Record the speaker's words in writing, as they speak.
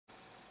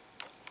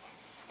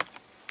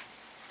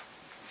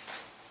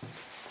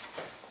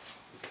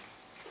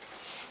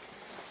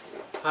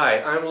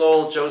Hi, I'm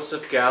Lowell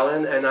Joseph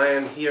Gallen, and I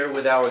am here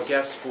with our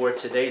guest for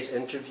today's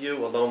interview,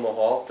 Aloma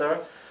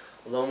Halter.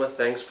 Aloma,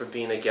 thanks for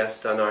being a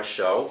guest on our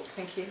show.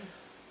 Thank you.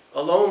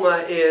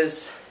 Aloma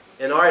is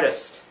an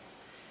artist.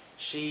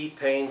 She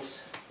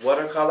paints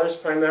watercolors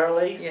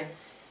primarily.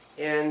 Yes.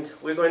 And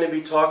we're going to be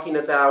talking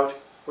about,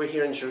 we're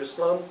here in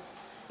Jerusalem,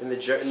 in the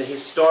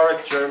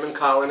historic German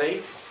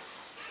colony,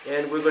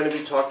 and we're going to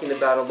be talking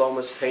about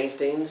Aloma's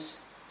paintings.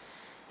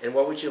 And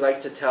what would you like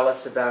to tell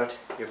us about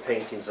your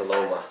paintings,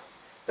 Aloma?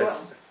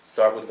 Let's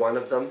start with one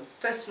of them.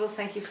 First of all,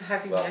 thank you for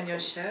having me on your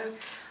show.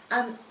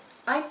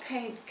 I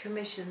paint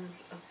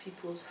commissions of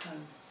people's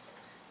homes.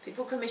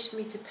 People commission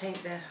me to paint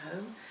their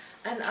home,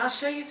 and I'll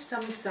show you some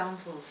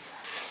examples.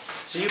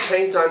 So you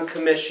paint on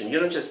commission. You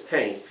don't just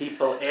paint.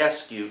 People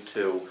ask you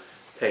to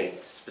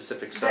paint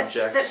specific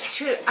subjects. That's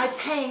true. I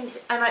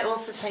paint, and I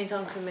also paint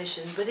on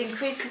commission, but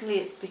increasingly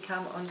it's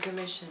become on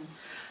commission.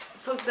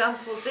 For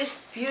example,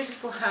 this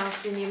beautiful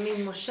house in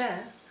Yemin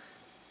Moshe,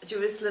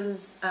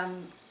 Jerusalem's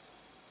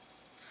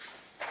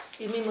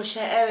Yemin Moshe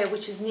area,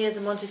 which is near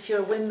the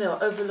Montefiore windmill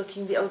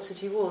overlooking the old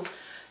city walls.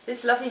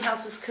 This lovely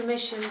house was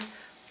commissioned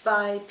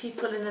by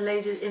people in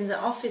the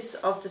office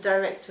of the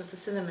director of the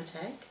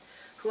Cinematheque,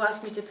 who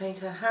asked me to paint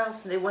her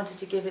house, and they wanted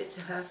to give it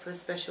to her for a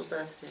special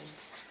birthday.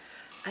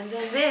 And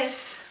then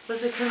this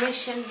was a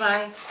commission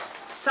by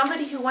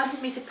somebody who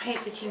wanted me to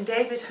paint the King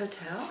David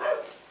Hotel,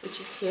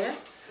 which is here.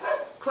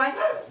 Quite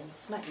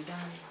slightly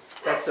down.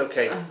 That's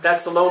okay.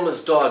 That's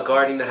Aloma's dog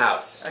guarding the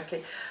house.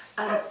 Okay.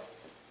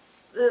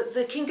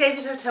 The King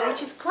David Hotel,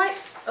 which is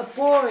quite a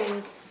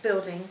boring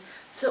building,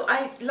 so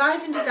I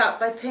livened it up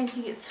by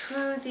painting it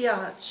through the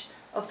arch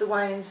of the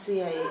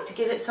YMCA to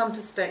give it some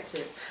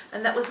perspective,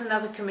 and that was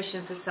another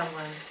commission for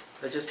someone.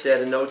 I just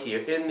add a note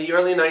here. In the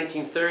early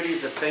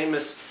 1930s, a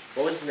famous,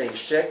 what was his name,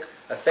 Schick?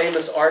 A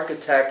famous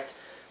architect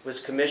was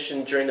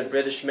commissioned during the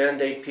British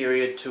Mandate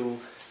period to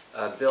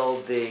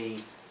build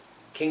the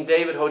King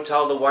David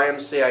Hotel, the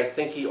YMCA. I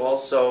think he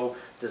also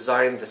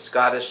designed the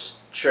Scottish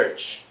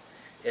Church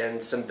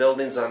and some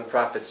buildings on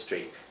Prophet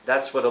Street.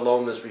 That's what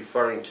Aloma is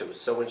referring to.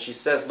 So when she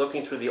says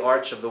looking through the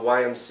arch of the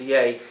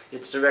YMCA,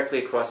 it's directly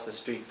across the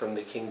street from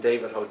the King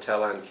David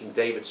Hotel on King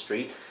David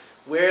Street,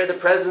 where the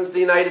President of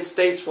the United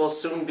States will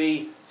soon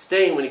be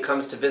staying when he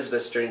comes to visit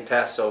us during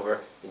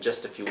Passover in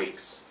just a few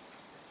weeks.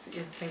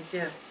 Thank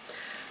you.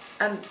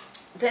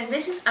 Then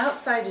this is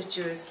outside of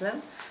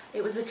Jerusalem.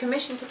 It was a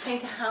commission to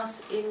paint a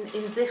house in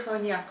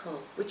Zichron Yaakov,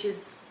 which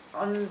is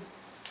on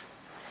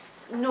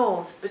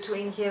north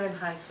between here and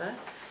Haifa.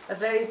 A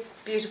very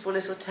beautiful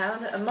little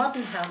town, a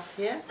modern house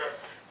here.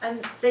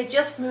 And they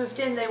just moved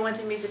in, they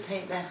wanted me to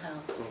paint their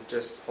house.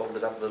 Just hold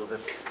it up a little bit,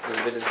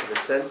 move it into the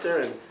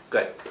center, and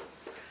good.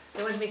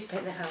 They wanted me to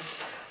paint their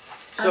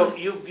house. So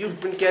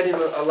you've been getting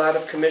a lot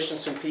of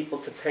commissions from people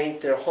to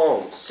paint their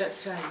homes.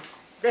 That's right.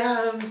 Their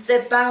homes,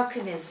 their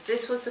balconies.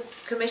 This was a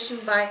commission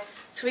by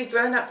 3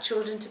 grown-up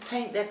children to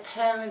paint their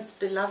parents'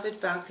 beloved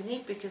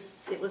balcony because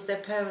it was their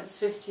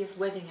parents' 50th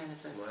wedding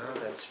anniversary.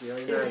 Wow, that's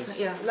really nice.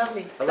 Yeah,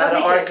 lovely. A lot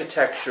of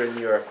architecture in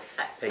your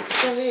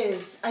paintings. There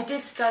is. I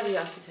did study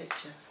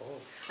architecture. Oh.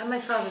 And my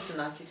father's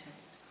an architect.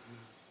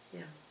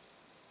 Yeah.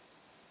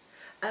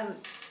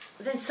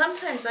 Then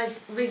sometimes I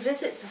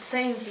revisit the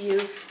same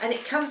view and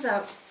it comes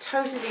out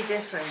totally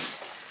different.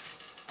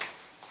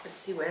 Let's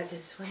see where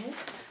this one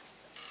is.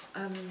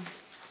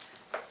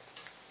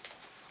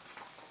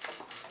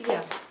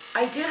 Yeah,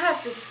 I do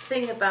have this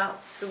thing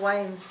about the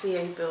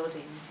YMCA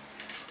buildings.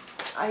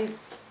 I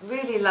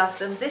really love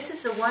them. This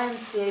is a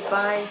YMCA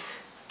by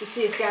the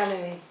Sea of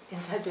Galilee in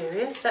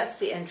Tiberias. That's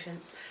the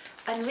entrance.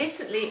 And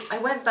recently I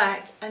went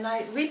back and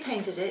I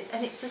repainted it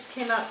and it just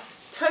came out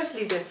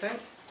totally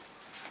different.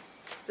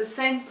 The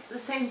same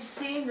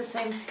scene, the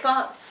same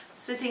spot,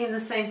 sitting in the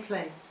same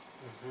place.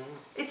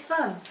 It's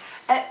fun.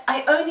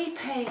 I only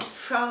paint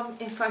from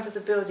in front of the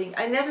building.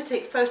 I never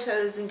take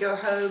photos and go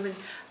home, and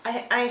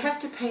I have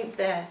to paint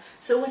there.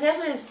 So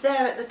whatever is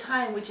there at the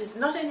time, which is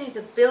not only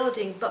the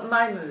building but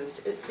my mood,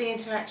 it's the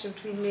interaction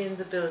between me and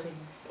the building.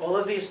 All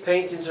of these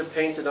paintings are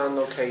painted on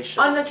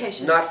location? On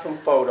location. Not from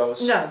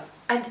photos? No.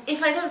 And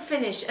if I don't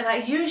finish, and I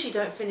usually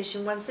don't finish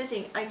in one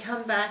sitting, I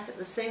come back at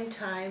the same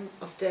time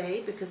of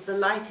day because the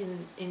light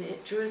in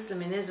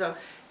Jerusalem, in Israel,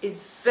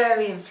 is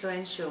very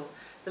influential.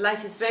 The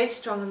light is very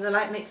strong and the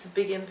light makes a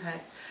big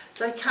impact.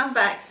 So I come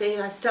back, say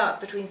I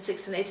start between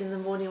 6 and 8 in the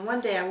morning, and one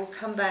day I will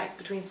come back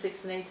between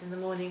 6 and 8 in the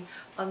morning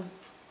on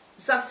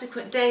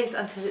subsequent days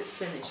until it's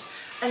finished.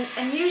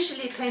 And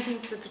usually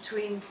paintings are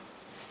between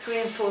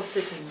 3 and 4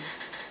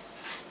 sittings.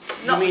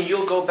 You mean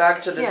you'll go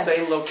back to the Yes.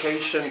 same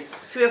location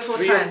 3 or 4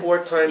 3 times.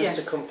 or 4 times Yes.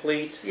 to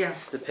complete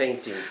the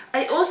painting?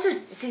 I also,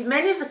 see,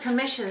 many of the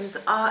commissions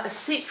are a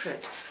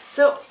secret.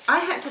 So I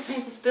had to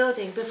paint this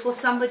building before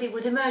somebody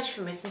would emerge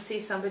from it and see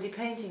somebody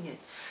painting it.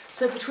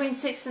 So between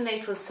 6 and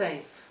 8 was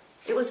safe.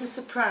 It was a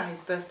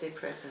surprise birthday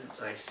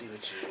present. I see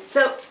what you mean.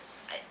 So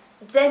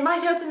they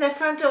might open their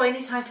front door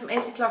any time from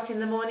 8 o'clock in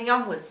the morning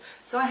onwards.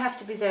 So I have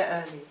to be there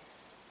early.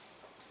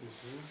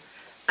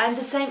 And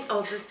the same,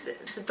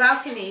 the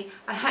balcony,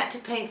 I had to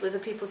paint with the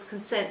people's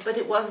consent, but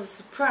it was a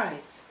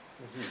surprise.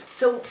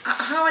 So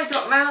how I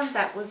got round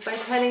that was by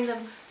telling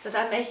them that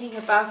I'm making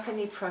a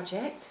balcony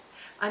project.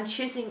 I'm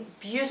choosing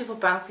beautiful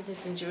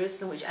balconies in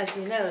Jerusalem, which, as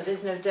you know,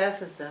 there's no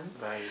dearth of them.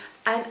 Right.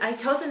 And I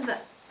told them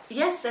that,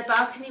 yes, their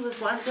balcony was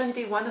going to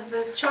be one of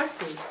the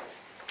choices.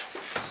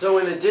 So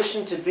in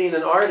addition to being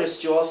an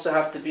artist, you also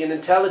have to be an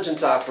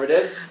intelligence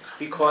operative,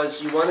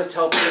 because you want to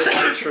tell people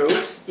the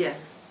truth.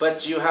 Yes.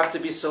 But you have to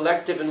be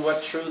selective in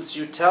what truths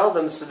you tell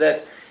them, so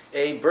that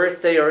a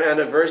birthday or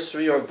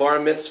anniversary or bar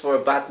mitzvah or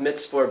bat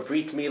mitzvah or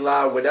brit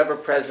milah, whatever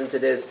present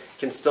it is,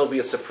 can still be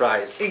a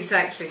surprise.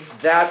 Exactly.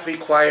 That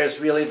requires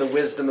really the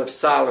wisdom of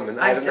Solomon.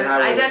 I don't know how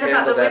I would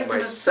handle that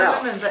myself.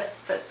 Solomon,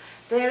 but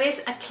there is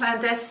a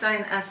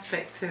clandestine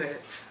aspect to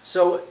it.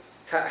 So,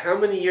 how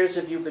many years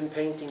have you been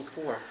painting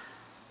for?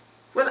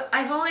 Well,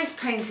 I've always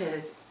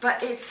painted,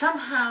 but it's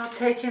somehow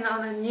taken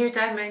on a new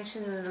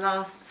dimension in the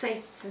last,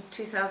 say, since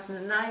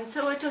 2009,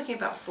 so we're talking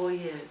about 4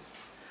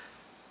 years.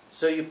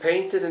 So you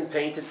painted and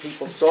painted,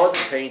 people saw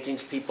the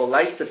paintings, people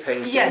liked the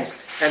paintings, yes.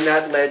 And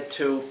that led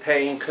to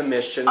paying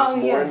commissions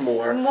more and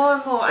more. More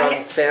and more.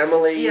 From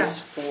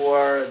families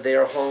for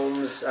their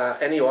homes.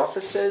 Any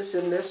offices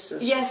in this?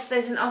 Yes,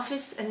 there's an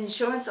office, an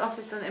insurance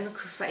office on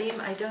Emekrufaim.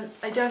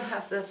 I don't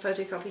have the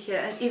photocopy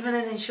here, and even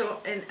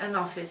an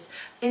office.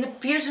 In a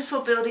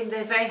beautiful building,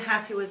 they're very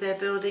happy with their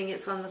building.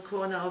 It's on the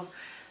corner of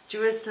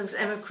Jerusalem's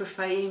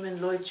Emekrufaim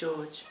and Lloyd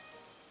George.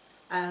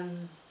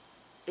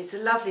 It's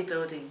a lovely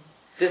building.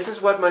 This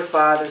is what my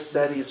father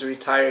said. He's a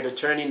retired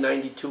attorney,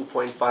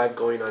 92.5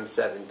 going on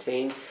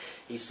 17.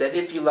 He said,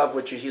 if you love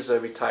what you do, he's a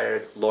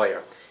retired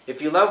lawyer.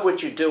 If you love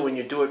what you do and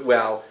you do it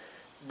well,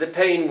 the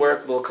paying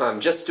work will come.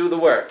 Just do the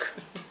work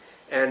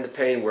and the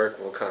paying work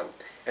will come.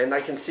 And I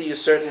can see you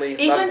certainly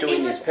love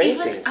doing these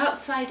paintings. Even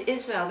outside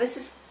Israel, this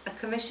is a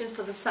commission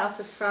for the south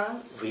of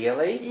France.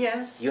 Really?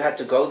 Yes. You had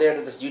to go there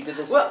to this, you did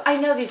this? Well, I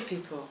know these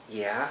people.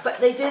 Yeah? But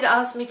they did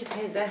ask me to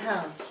paint their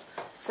house.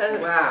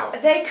 So wow.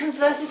 They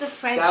converted a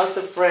French... South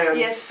of France.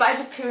 Yes, by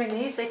the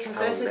Pyrenees, they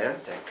converted... How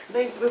romantic.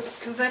 They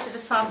converted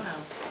a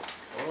farmhouse.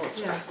 Oh,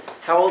 it's yeah.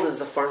 How old is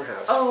the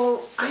farmhouse?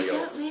 Oh, I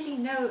don't really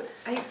know.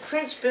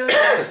 French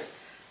buildings,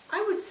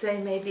 I would say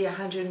maybe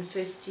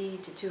 150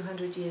 to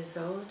 200 years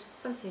old,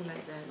 something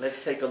like that.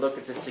 Let's take a look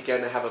at this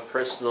again. I have a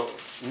personal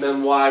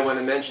memoir I want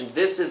to mention.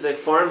 This is a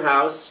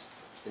farmhouse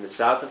in the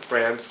south of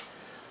France.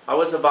 I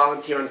was a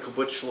volunteer on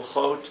Kibbutz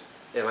Shluchot,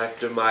 and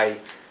after my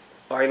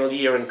final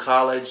year in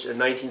college in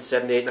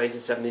 1978,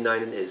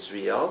 1979 in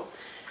Israel.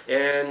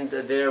 And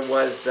there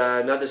was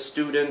another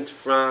student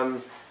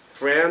from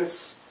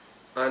France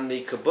on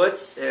the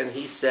kibbutz, and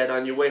he said,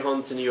 on your way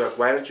home to New York,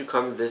 why don't you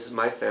come and visit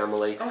my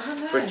family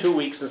for 2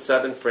 weeks in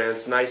southern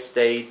France? And I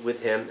stayed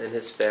with him and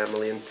his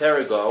family in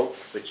Perigord,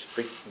 which,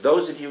 for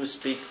those of you who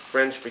speak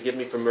French, forgive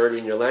me for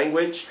murdering your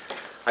language.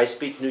 I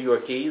speak New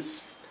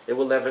Yorkese. It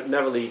will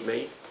never leave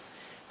me.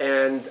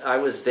 And I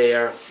was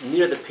there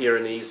near the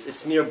Pyrenees.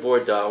 It's near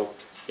Bordeaux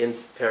in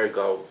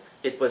Perigord.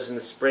 It was in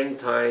the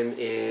springtime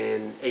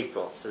in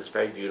April, so it's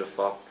very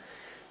beautiful.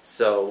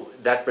 So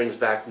that brings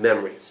back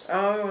memories.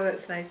 Oh,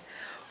 that's nice.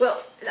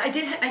 Well, I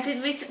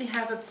did recently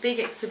have a big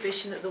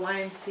exhibition at the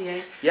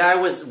YMCA.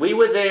 Yeah, we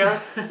were there.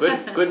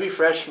 Good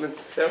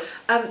refreshments too.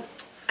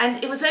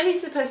 And it was only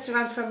supposed to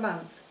run for a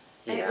month.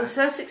 And yeah. It was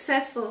so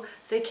successful,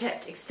 they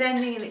kept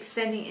extending and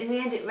extending. In the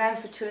end, it ran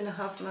for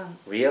 2.5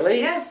 months.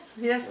 Really? Yes,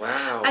 yes.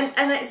 Wow.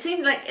 And it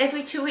seemed like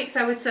every 2 weeks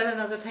I would sell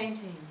another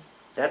painting.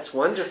 That's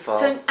wonderful.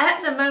 So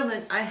at the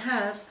moment, I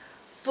have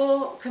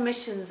 4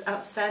 commissions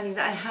outstanding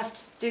that I have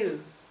to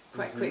do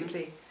quite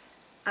quickly.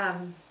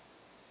 Can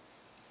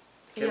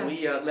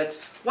we,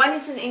 let's... 1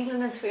 is in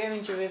England and 3 are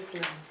in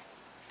Jerusalem.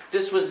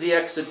 This was the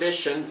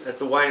exhibition at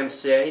the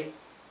YMCA.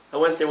 I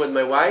went there with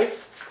my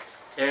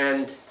wife,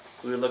 and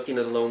we were looking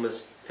at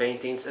Aloma's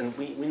paintings, and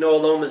we know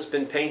Aloma's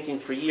been painting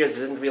for years.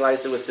 I didn't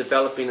realize it was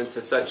developing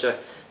into such a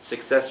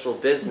successful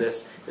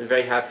business. I'm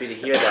very happy to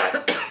hear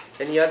that.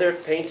 Any other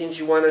paintings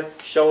you want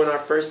to show in our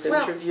first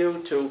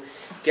interview to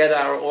get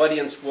our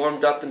audience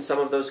warmed up in some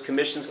of those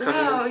commissions coming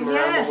in from around the world?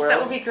 Yes, that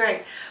would be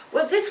great.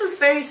 Well, this was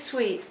very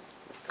sweet.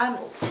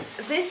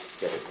 This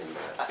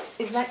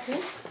is that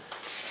good?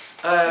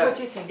 What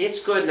do you think? It's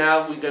good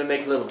now. We're going to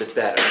make it a little bit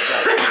better.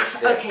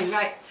 Right. Okay,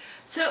 right.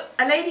 So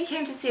a lady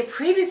came to see a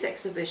previous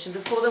exhibition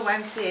before the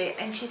YMCA,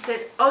 and she said,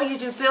 "Oh, you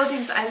do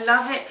buildings? I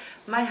love it.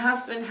 My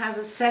husband has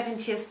a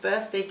 70th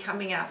birthday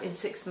coming up in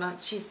 6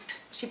 months.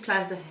 She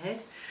plans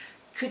ahead.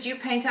 Could you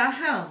paint our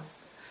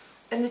house?"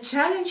 And the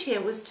challenge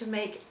here was to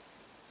make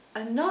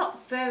a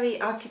not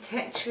very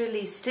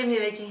architecturally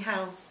stimulating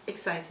house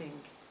exciting.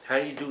 How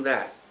do you do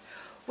that?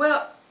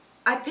 Well,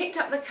 I picked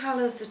up the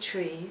colour of the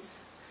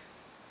trees,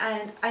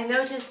 and I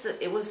noticed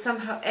that it was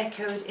somehow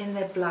echoed in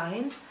their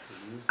blinds.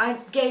 I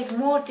gave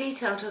more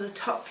detail to the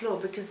top floor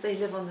because they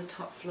live on the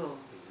top floor.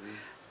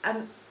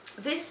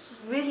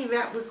 This really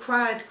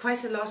required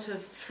quite a lot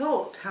of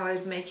thought how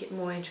I'd make it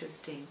more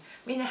interesting.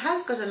 I mean, it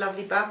has got a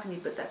lovely balcony,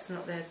 but that's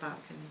not their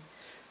balcony.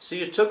 So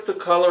you took the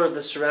color of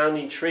the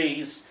surrounding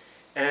trees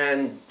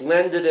and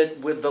blended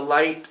it with the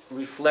light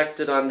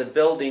reflected on the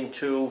building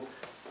to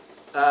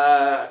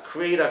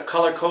create a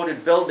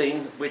color-coded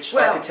building, which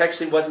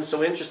architecturally wasn't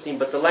so interesting,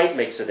 but the light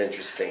makes it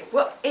interesting.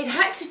 Well, it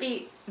had to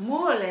be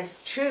more or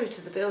less true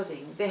to the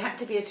building. They had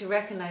to be able to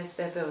recognize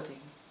their building.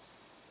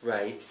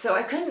 Right. So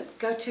I couldn't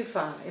go too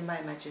far in my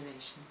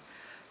imagination,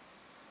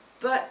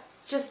 but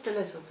just a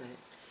little bit.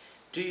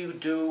 Do you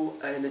do,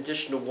 in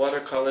addition to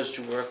watercolors,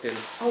 do you work in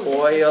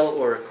oil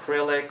or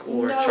acrylic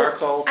or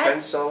charcoal,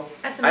 pencil?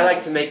 I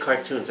like to make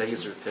cartoons. I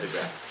use a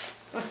rapidograph.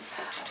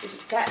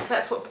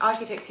 That's what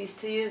architects used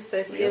to use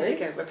 30 years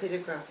ago,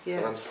 rapidograph,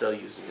 yes. Well, I'm still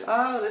using it.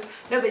 Oh,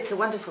 no, but it's a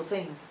wonderful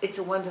thing. It's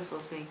a wonderful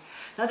thing.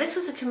 Now, this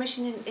was a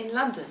commission in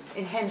London,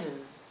 in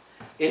Hendon.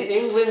 In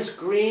England's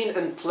green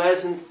and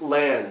pleasant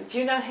land. Do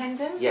you know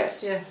Hendon?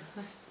 Yes. Yes.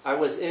 I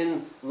was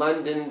in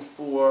London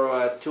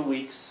for 2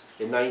 weeks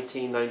in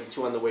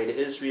 1992 on the way to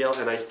Israel,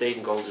 and I stayed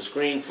in Golders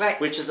Green,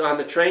 which is on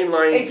the train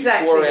line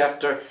before or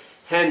after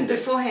Hendon.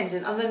 Before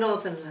Hendon, on the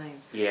northern line.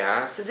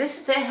 Yeah. So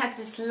they had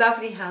this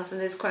lovely house, and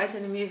there's quite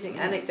an amusing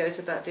anecdote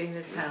about doing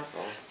this house.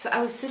 So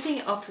I was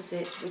sitting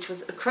opposite, which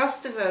was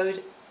across the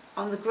road,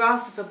 on the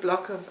grass of a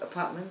block of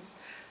apartments,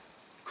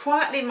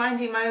 quietly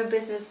minding my own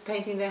business,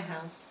 painting their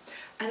house.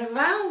 And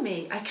around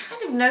me, I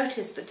kind of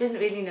noticed, but didn't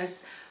really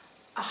notice,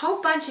 a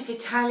whole bunch of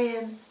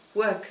Italian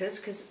workers,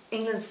 because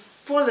England's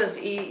full of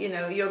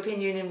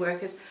European Union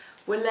workers,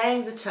 were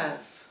laying the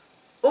turf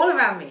all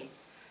around me.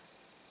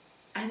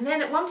 And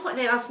then at one point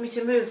they asked me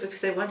to move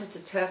because they wanted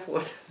to turf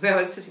water where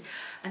I was sitting.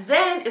 And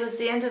then it was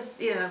the end of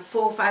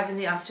 4 or 5 in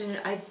the afternoon.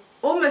 I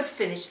almost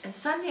finished, and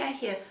suddenly I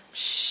hear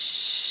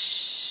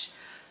shh,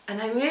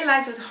 and I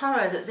realised with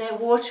horror that they're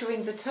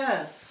watering the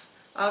turf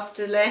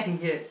after laying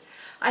it.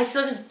 I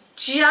sort of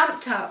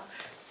jumped up,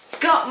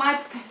 got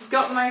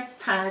my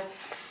pad,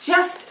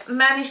 just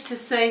managed to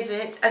save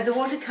it, and the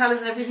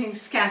watercolours and everything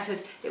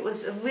scattered. It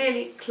was a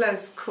really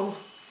close call.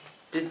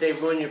 Did they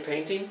ruin your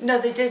painting? No,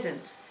 they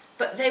didn't.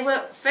 But they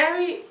were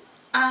very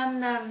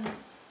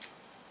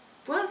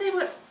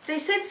they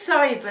said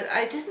sorry, but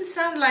I didn't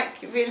sound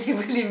like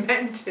really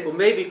meant it. Well,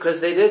 maybe because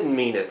they didn't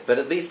mean it, but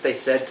at least they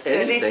said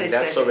anything.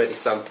 That's already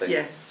something.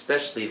 Yes.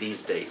 Especially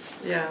these days.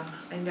 Yeah,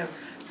 I know.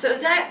 So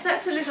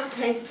that's a little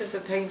taste of the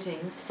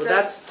paintings. Well,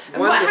 that's wonderful.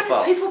 And what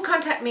happens, people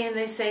contact me and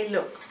they say,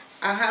 look,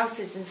 our house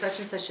is in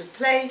such and such a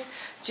place,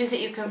 do you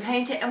think you can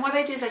paint it? And what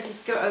I do is I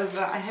just go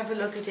over, I have a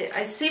look at it,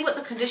 I see what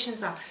the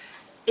conditions are.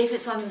 If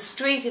it's on the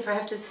street, if I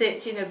have to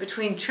sit,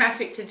 between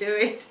traffic to do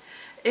it,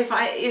 if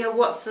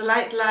what's the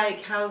light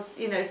like, how's,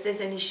 if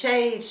there's any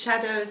shade,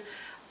 shadows,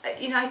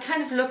 I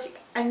kind of look,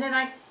 and then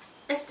I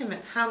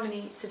estimate how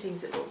many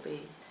sittings it will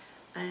be,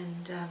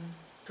 and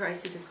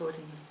price it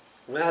accordingly.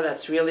 Well,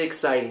 that's really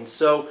exciting.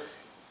 So,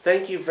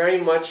 thank you very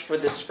much for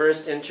this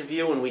first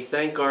interview, and we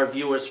thank our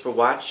viewers for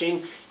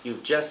watching.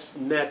 You've just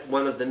met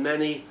one of the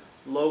many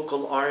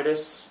local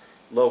artists.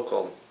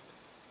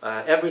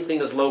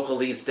 Everything is local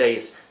these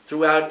days.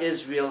 Throughout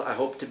Israel, I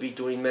hope to be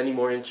doing many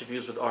more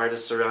interviews with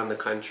artists around the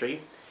country,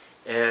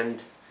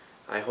 and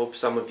I hope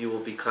some of you will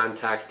be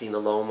contacting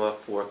Aloma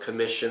for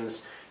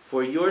commissions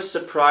for your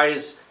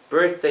surprise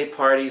birthday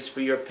parties for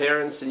your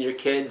parents and your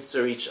kids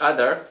or each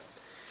other.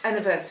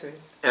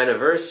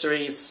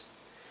 Anniversaries.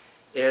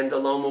 And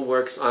Aloma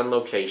works on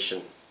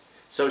location.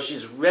 So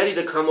she's ready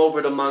to come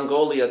over to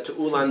Mongolia, to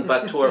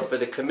Ulaanbaatar, for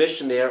the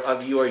commission there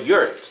of your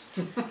yurt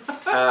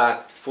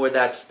for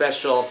that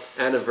special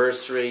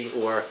anniversary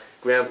or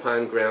Grandpa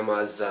and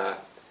Grandma's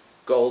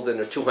golden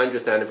or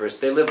 200th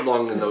anniversary. They live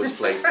long in those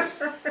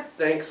places.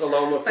 Thanks,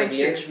 Aloma, for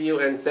the interview,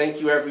 and thank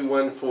you,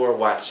 everyone, for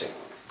watching.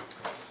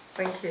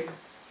 Thank you.